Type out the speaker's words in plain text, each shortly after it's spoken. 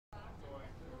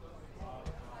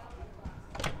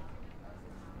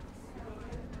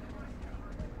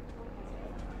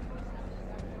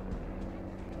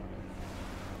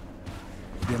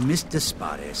missed the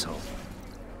spot, asshole.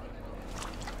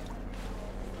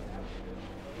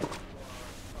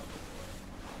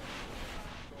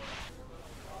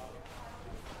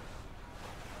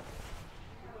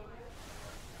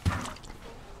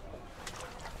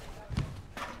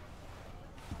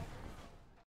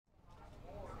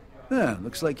 Yeah,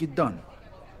 looks like you're done.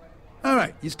 All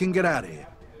right, you can get out of here.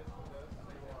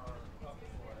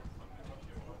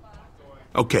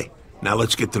 Okay, now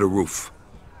let's get to the roof.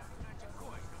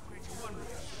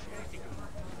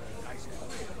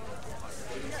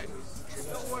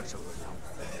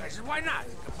 Why not?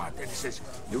 The bartender says,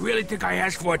 you really think I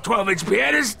asked for a 12-inch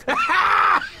pianist?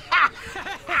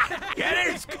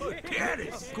 Pianist!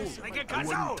 Pianist! I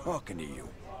wasn't talking to you.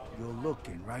 You're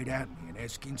looking right at me and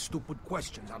asking stupid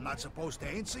questions. I'm not supposed to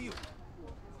answer you.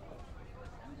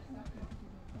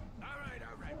 All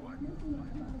right, what?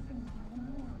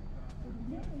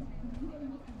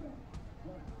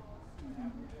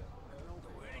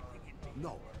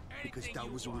 No, because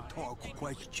that was a rhetorical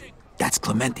question. That's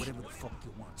Clemente. Whatever the fuck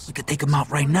you want. We could take him out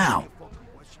right now.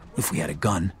 If we had a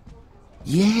gun.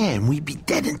 Yeah, and we'd be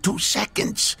dead in 2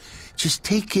 seconds. Just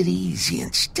take it easy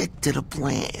and stick to the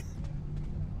plan.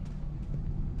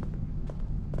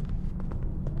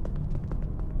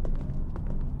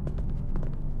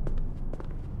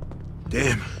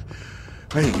 Damn,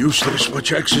 I ain't used to this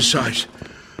much exercise.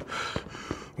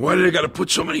 Why did I gotta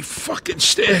put so many fucking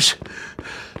stairs?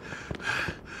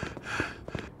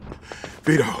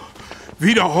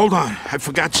 Vito, hold on. I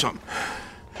forgot something.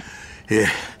 Here,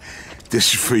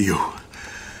 this is for you.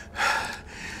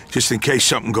 Just in case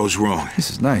something goes wrong. This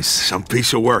is nice. Some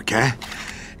piece of work, huh?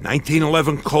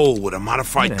 1911 Colt with a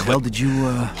modified How the clip. hell did you,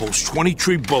 Holds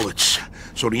 23 bullets,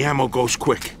 so the ammo goes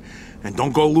quick. And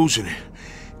don't go losing it.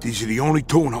 These are the only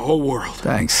 2 in the whole world.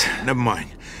 Thanks. Never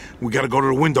mind. We gotta go to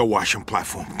the window washing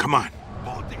platform. Come on.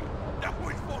 Baldy, that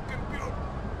was fucking beautiful.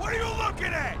 What are you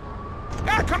looking at?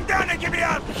 Ah, come down and give me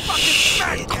a fucking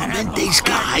smack! Clemente's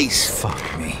guys.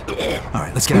 Fuck me. All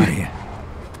right, let's get out of here.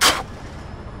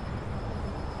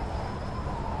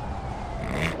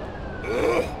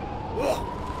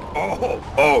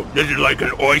 Oh, this is like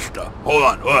an oyster. Hold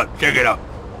on, check it out.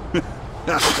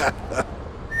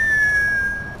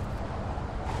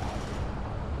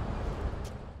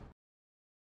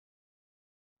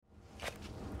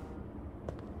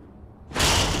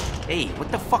 Hey,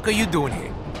 what the fuck are you doing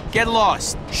here? Get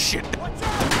lost. Shit. Okay, Vito.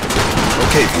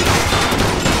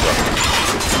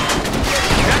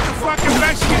 That's the fucking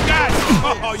best you got.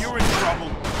 Oh, you're in trouble.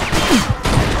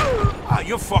 Ah,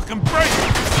 you're fucking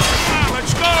breaking. Ah,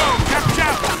 let's go. Chop,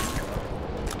 chop.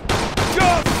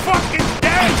 You're fucking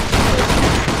dead.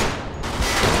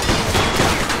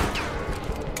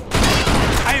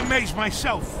 I amaze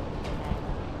myself.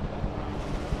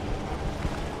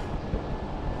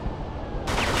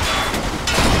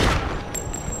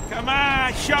 Come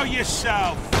on, show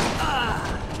yourself.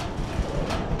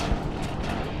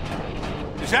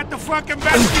 Is that the fucking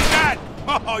best you got?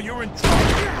 Oh, you're in trouble.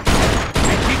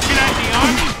 They teach you that in the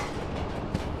army?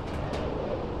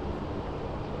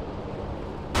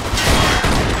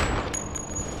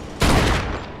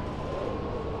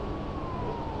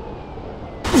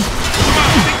 Come on,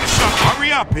 think of something.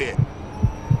 Hurry up here.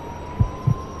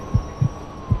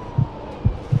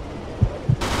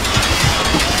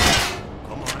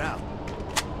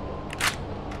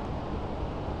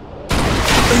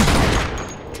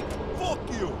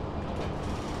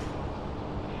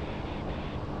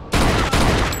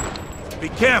 Be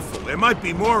careful, there might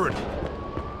be more in them.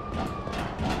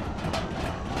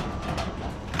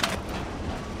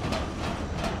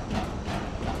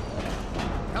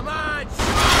 Come on,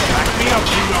 back me up,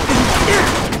 Vito.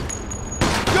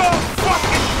 You're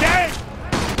fucking dead!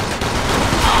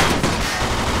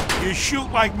 You shoot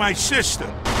like my sister.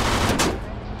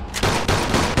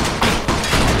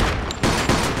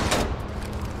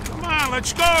 Come on,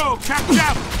 let's go! Chop,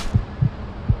 chop!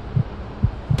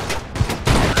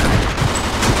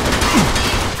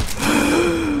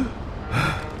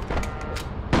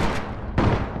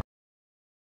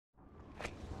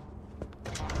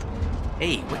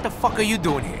 Hey, what the fuck are you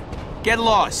doing here? Get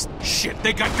lost. Shit,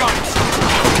 they got guns.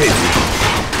 Okay, Vito.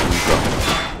 Here we go.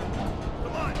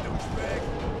 Come on, douchebag.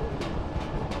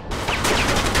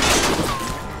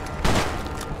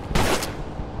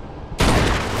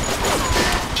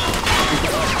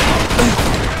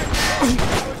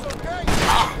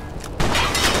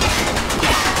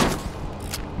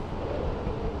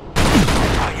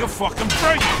 Ah, you're fucking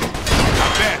breaking.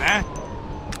 Not bad, huh?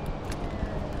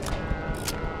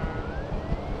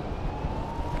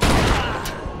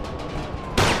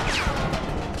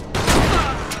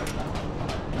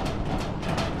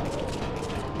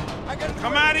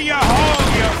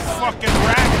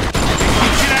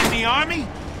 army?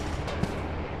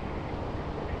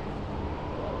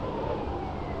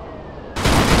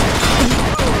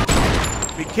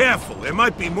 Be careful, there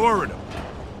might be more of them.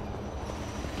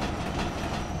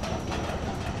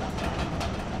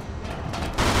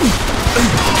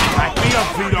 Back me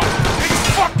up, Vito. It's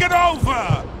fucking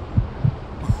over!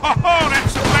 Oh,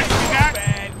 that's the best you got?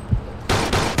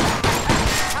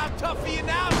 How tough are you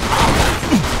now?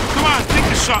 Come on,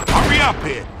 think of something. Hurry up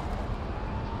here.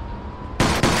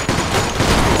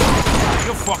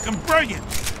 You're fucking brilliant.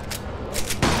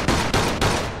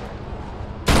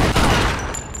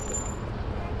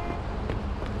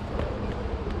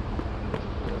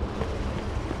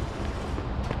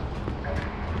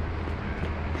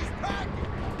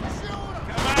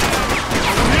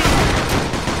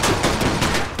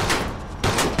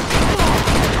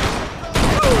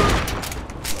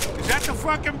 Is that the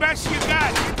fucking best you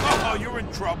got? Oh, you're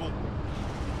in trouble.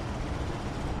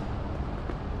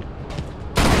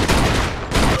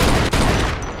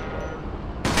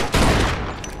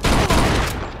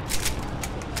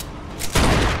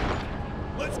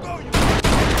 Let's go, you.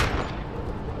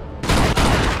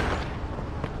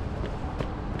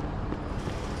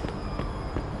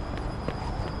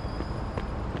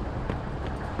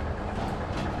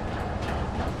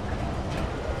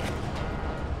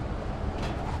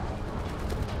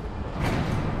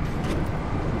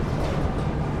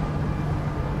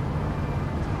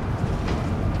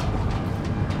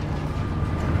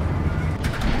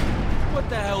 What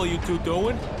the hell are you two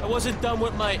doing? I wasn't done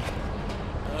with my...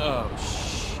 Oh,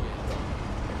 shit.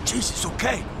 Jesus,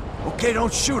 okay. Okay,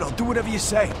 don't shoot. I'll do whatever you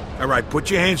say. All right,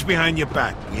 put your hands behind your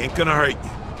back. He ain't gonna hurt you.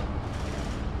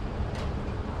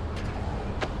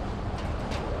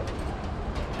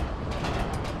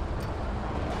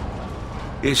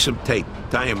 Here's some tape.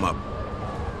 Tie him up.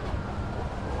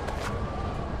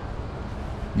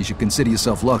 You should consider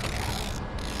yourself lucky.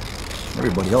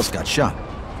 Everybody else got shot.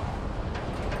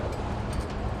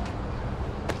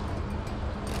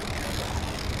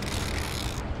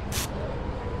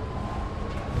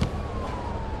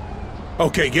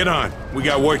 Okay, get on. We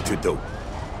got work to do.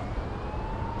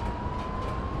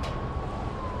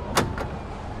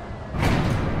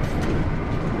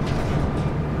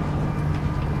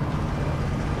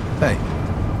 Hey,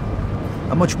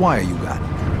 how much wire you got?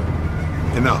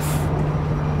 Enough.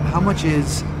 How much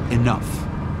is enough?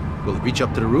 Will it reach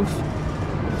up to the roof?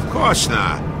 Of course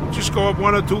not. Just go up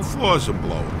 1 or 2 floors and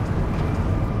blow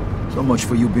it. So much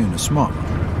for you being a smart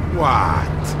one.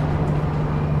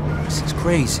 What? This is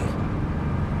crazy.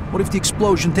 What if the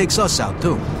explosion takes us out,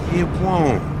 too? It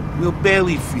won't. We'll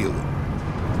barely feel it.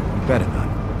 You better not.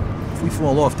 If we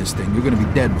fall off this thing, you're gonna be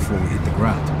dead before we hit the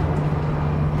ground.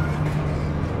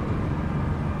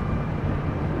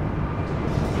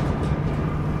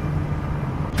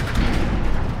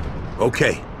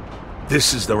 Okay.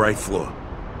 This is the right floor.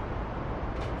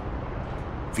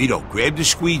 Vito, grab the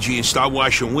squeegee and start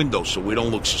washing windows so we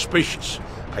don't look suspicious.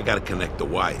 I gotta connect the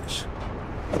wires.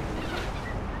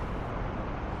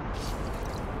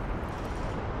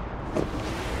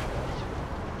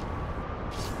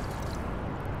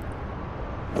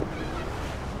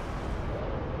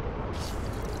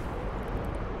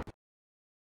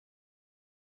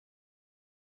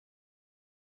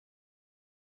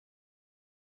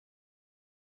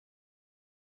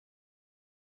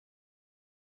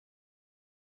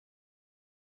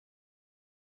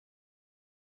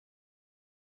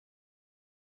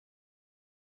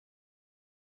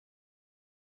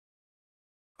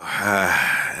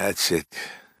 That's it.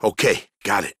 Okay,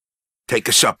 got it. Take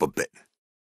us up a bit.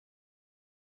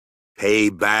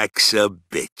 Payback's a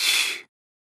bitch.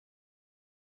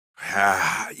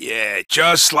 Yeah,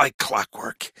 just like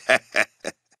clockwork. Here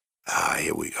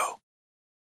we go.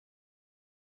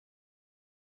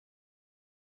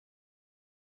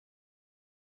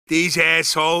 These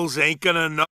assholes ain't gonna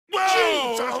know.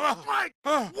 Whoa!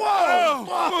 Whoa!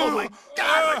 Oh my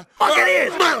God! What fucking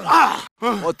is?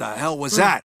 What the hell was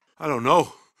that? I don't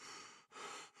know.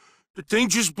 The thing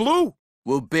just blew.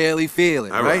 We'll barely feel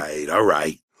it, right? All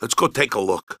right. Let's go take a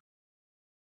look.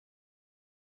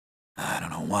 I don't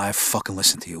know why I fucking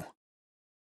listen to you.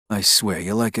 I swear,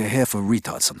 you're like a half a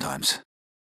retard sometimes.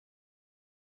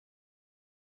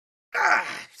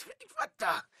 What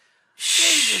the?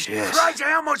 Jesus Christ,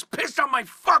 I almost pissed on my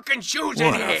fucking shoes in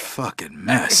What here. a fucking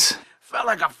mess. Felt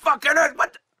like a fucking earth.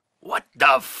 What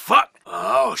the fuck?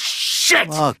 Oh, shit!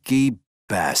 Lucky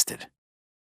bastard.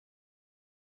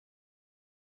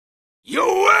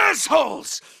 You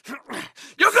assholes!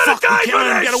 You're gonna die Can't for let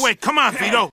him this! get away. Come on,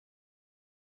 Vito.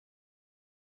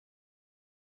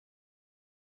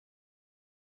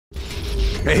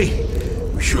 Hey,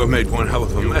 We sure made one hell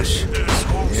of a mess.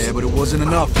 Yeah, but it wasn't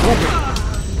enough. Move it.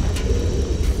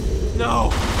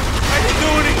 No! I didn't do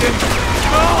anything!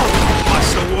 No!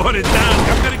 Must have watered down.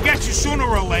 I'm gonna get you sooner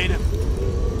or later.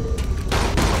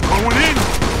 Going in!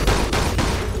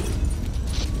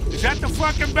 Is that the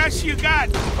fucking best you got?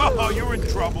 Oh, you're in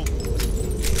trouble.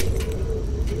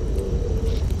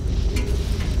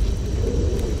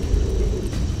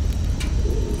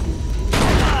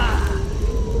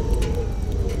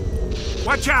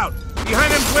 Watch out!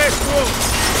 Behind them glass walls!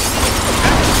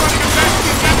 That's the fucking best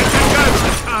you got. That guy with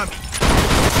the Tommy.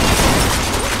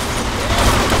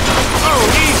 Oh,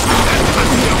 easy! That's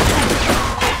Mafia.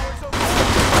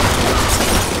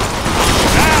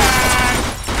 Back!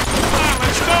 Come on,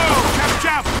 let's go! Chop,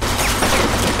 chop!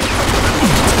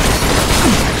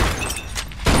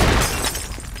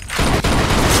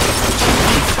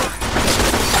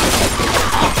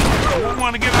 I won't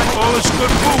want to get all this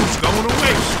good booze going to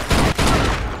waste.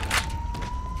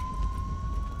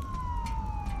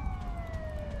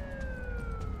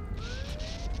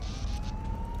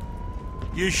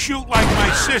 You shoot like my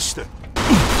sister.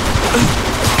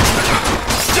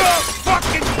 You're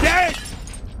fucking dead!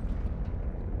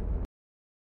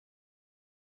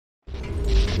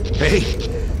 Hey,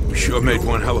 we sure made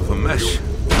one hell of a mess.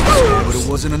 Yeah, but it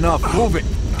wasn't enough. Move it.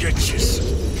 Get this.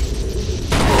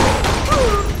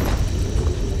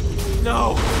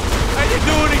 No! I didn't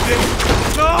do anything!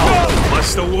 No!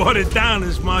 Must have watered down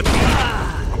as my team.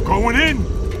 I'm going in!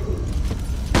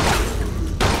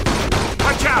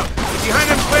 Watch out! Behind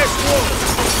them glass walls!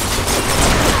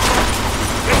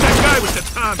 Get that guy with the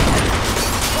Tommy!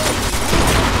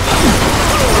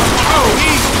 Oh,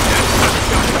 easy! That's not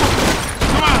shot.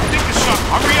 Come on, think of something.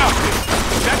 Hurry up!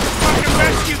 Is that the fucking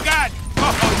best you got?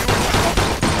 Oh, you're in trouble.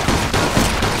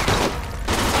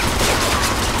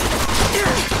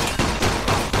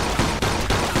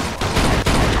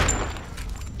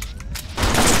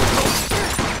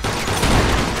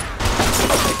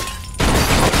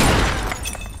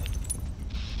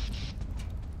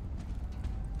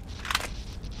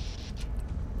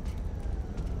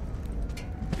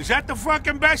 Is that the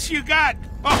fucking best you got?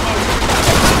 Oh,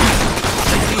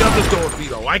 take the other door,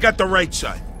 Vito. I got the right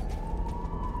side.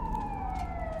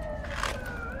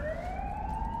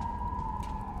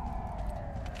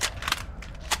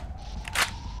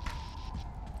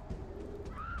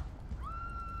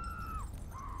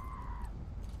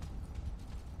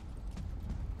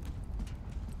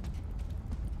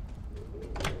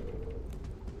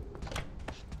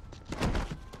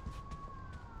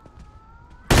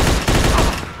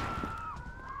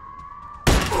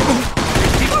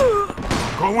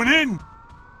 Going in!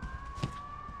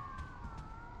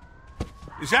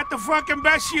 Is that the fucking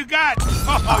best you got?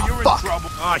 Oh, you're in trouble.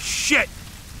 Oh, shit!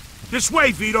 This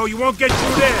way, Vito, you won't get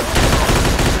through there.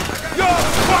 You're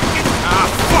fucking... Ah,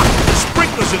 fuck! The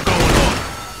sprinklers are going on.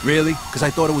 Really? Because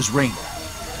I thought it was raining.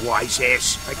 Wise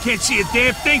ass. I can't see a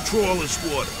damn thing through all this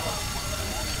water.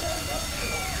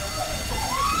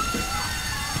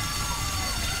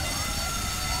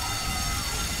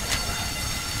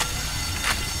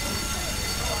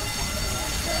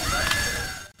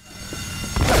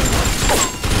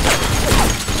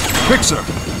 Quick, sir.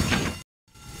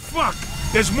 Fuck!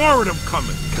 There's more of them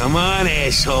coming. Come on,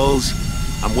 assholes.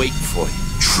 I'm waiting for you.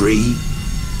 3,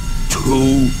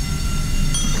 2...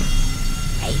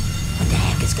 Hey, what the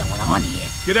heck is going on here?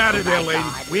 Get out of there, lady.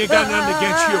 God. We ain't got nothing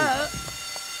against you.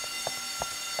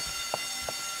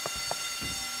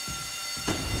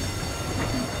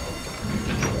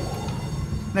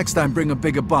 Next time, bring a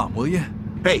bigger bomb, will you?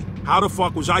 Hey, how the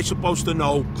fuck was I supposed to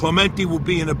know Clemente would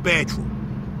be in a bathroom?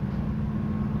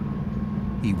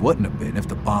 He wouldn't have been if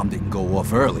the bomb didn't go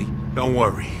off early. Don't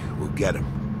worry, we'll get him.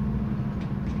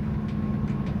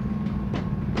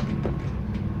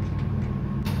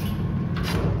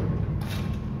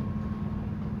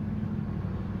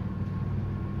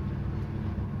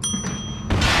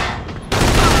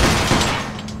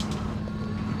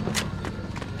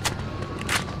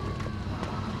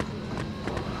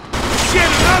 Shit,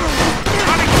 another one!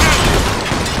 Running down.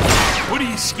 What are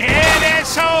you scared,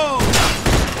 asshole?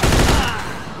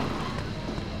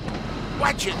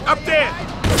 Watch it, up there!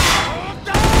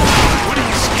 What are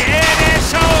you scared,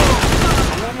 asshole?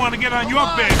 I won't want to get on your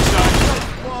bed,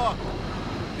 son.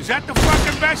 Is that the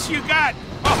fucking best you got?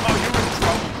 Oh, you're in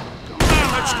trouble. Come on,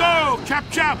 let's go! Chop,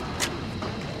 chop!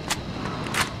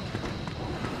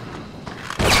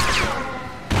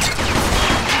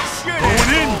 Going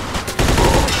in!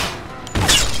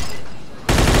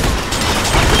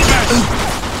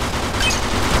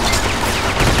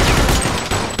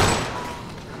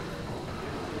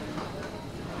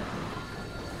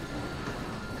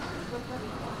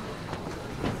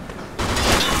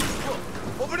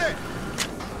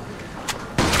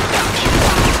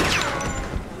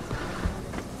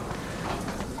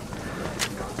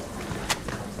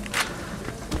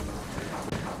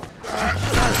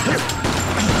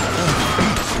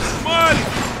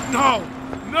 No!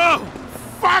 No!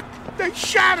 Fuck! They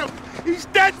shot him! He's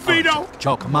dead, Vito!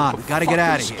 Joe, come on. We gotta get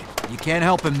out of here. You can't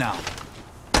help him now.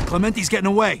 Clementi's getting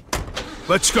away.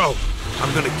 Let's go.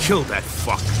 I'm gonna kill that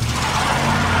fuck.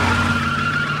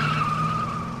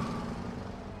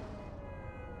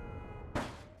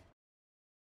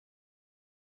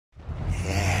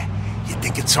 Yeah, you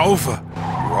think it's over?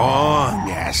 Wrong,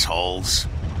 assholes.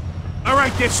 All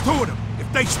right, there's two of them.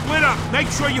 If they split up, make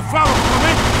sure you follow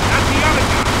Clement, not the other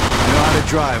guy. I know how to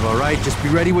drive, all right? Just be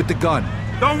ready with the gun.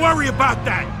 Don't worry about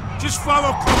that. Just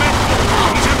follow Clement.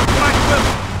 He's in the Black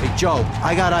River. Hey, Joe,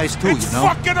 I got eyes too, It's you know?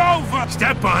 fucking over!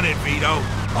 Step on it, Vito.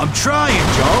 I'm trying,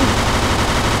 Joe.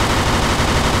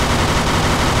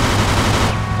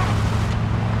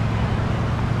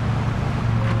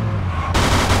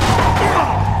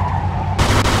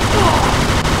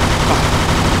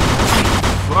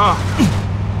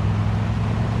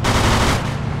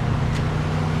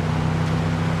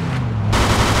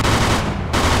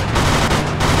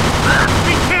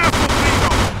 Be careful, Vito!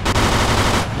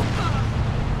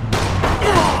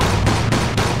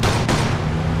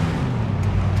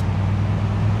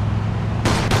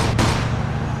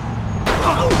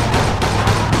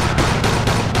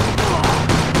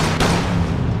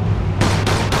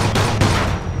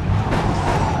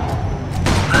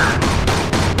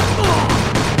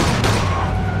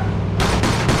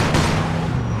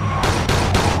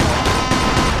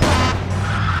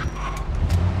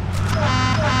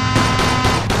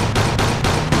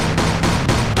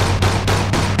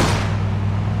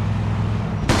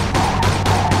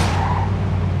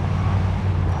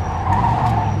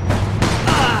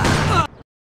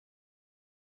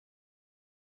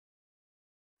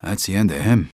 That's the end of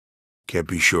him. Can't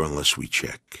be sure unless we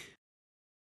check.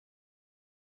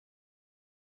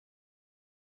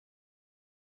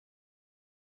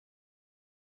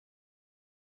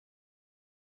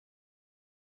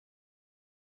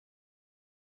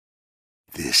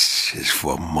 This is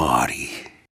for Marty.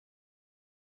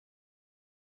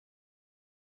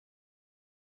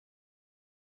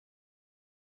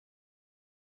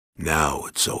 Now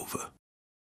it's over.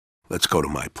 Let's go to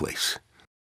my place.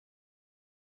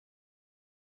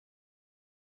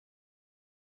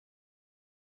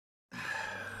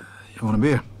 You want a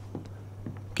beer?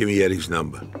 Give me Eddie's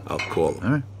number. I'll call him.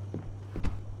 All right.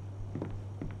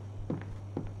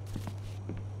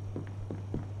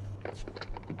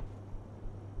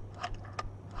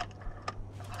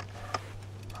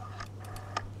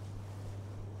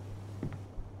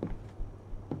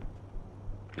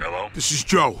 Hello? This is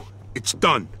Joe. It's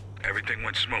done. Everything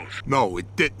went smooth. No,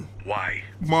 it didn't. Why?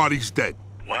 Marty's dead.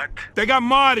 What? They got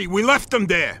Marty. We left him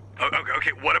there.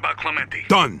 Okay, what about Clementi?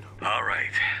 Done. All right.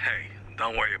 Hey,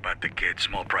 don't worry about the kid.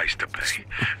 Small price to pay.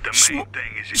 The main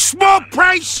thing is... it's Small done.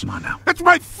 price? Come on now. That's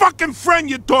my fucking friend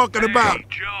you're talking about. Hey,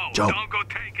 Joe, Joe. don't go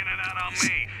taking it out on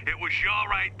me. It was your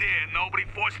right there. Nobody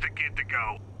forced the kid to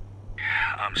go.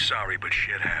 I'm sorry, but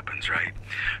shit happens, right?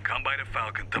 Come by the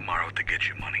Falcon tomorrow to get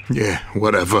your money. Yeah,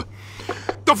 whatever.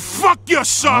 The fuck you're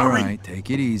sorry? All right, take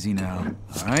it easy now.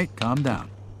 All right, calm down.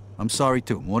 I'm sorry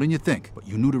too, more than you think, but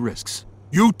you knew the risks.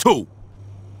 You too.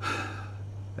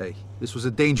 Hey, this was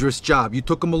a dangerous job. You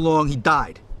took him along, he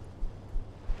died.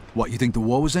 What, you think the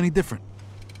war was any different?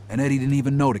 And Eddie didn't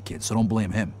even know the kid, so don't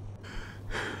blame him.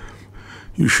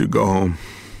 You should go home.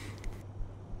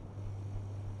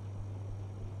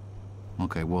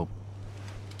 Okay, well,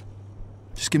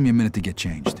 just give me a minute to get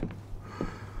changed.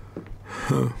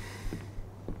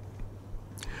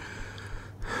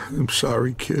 I'm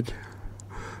sorry, kid.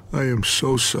 I am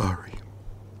so sorry.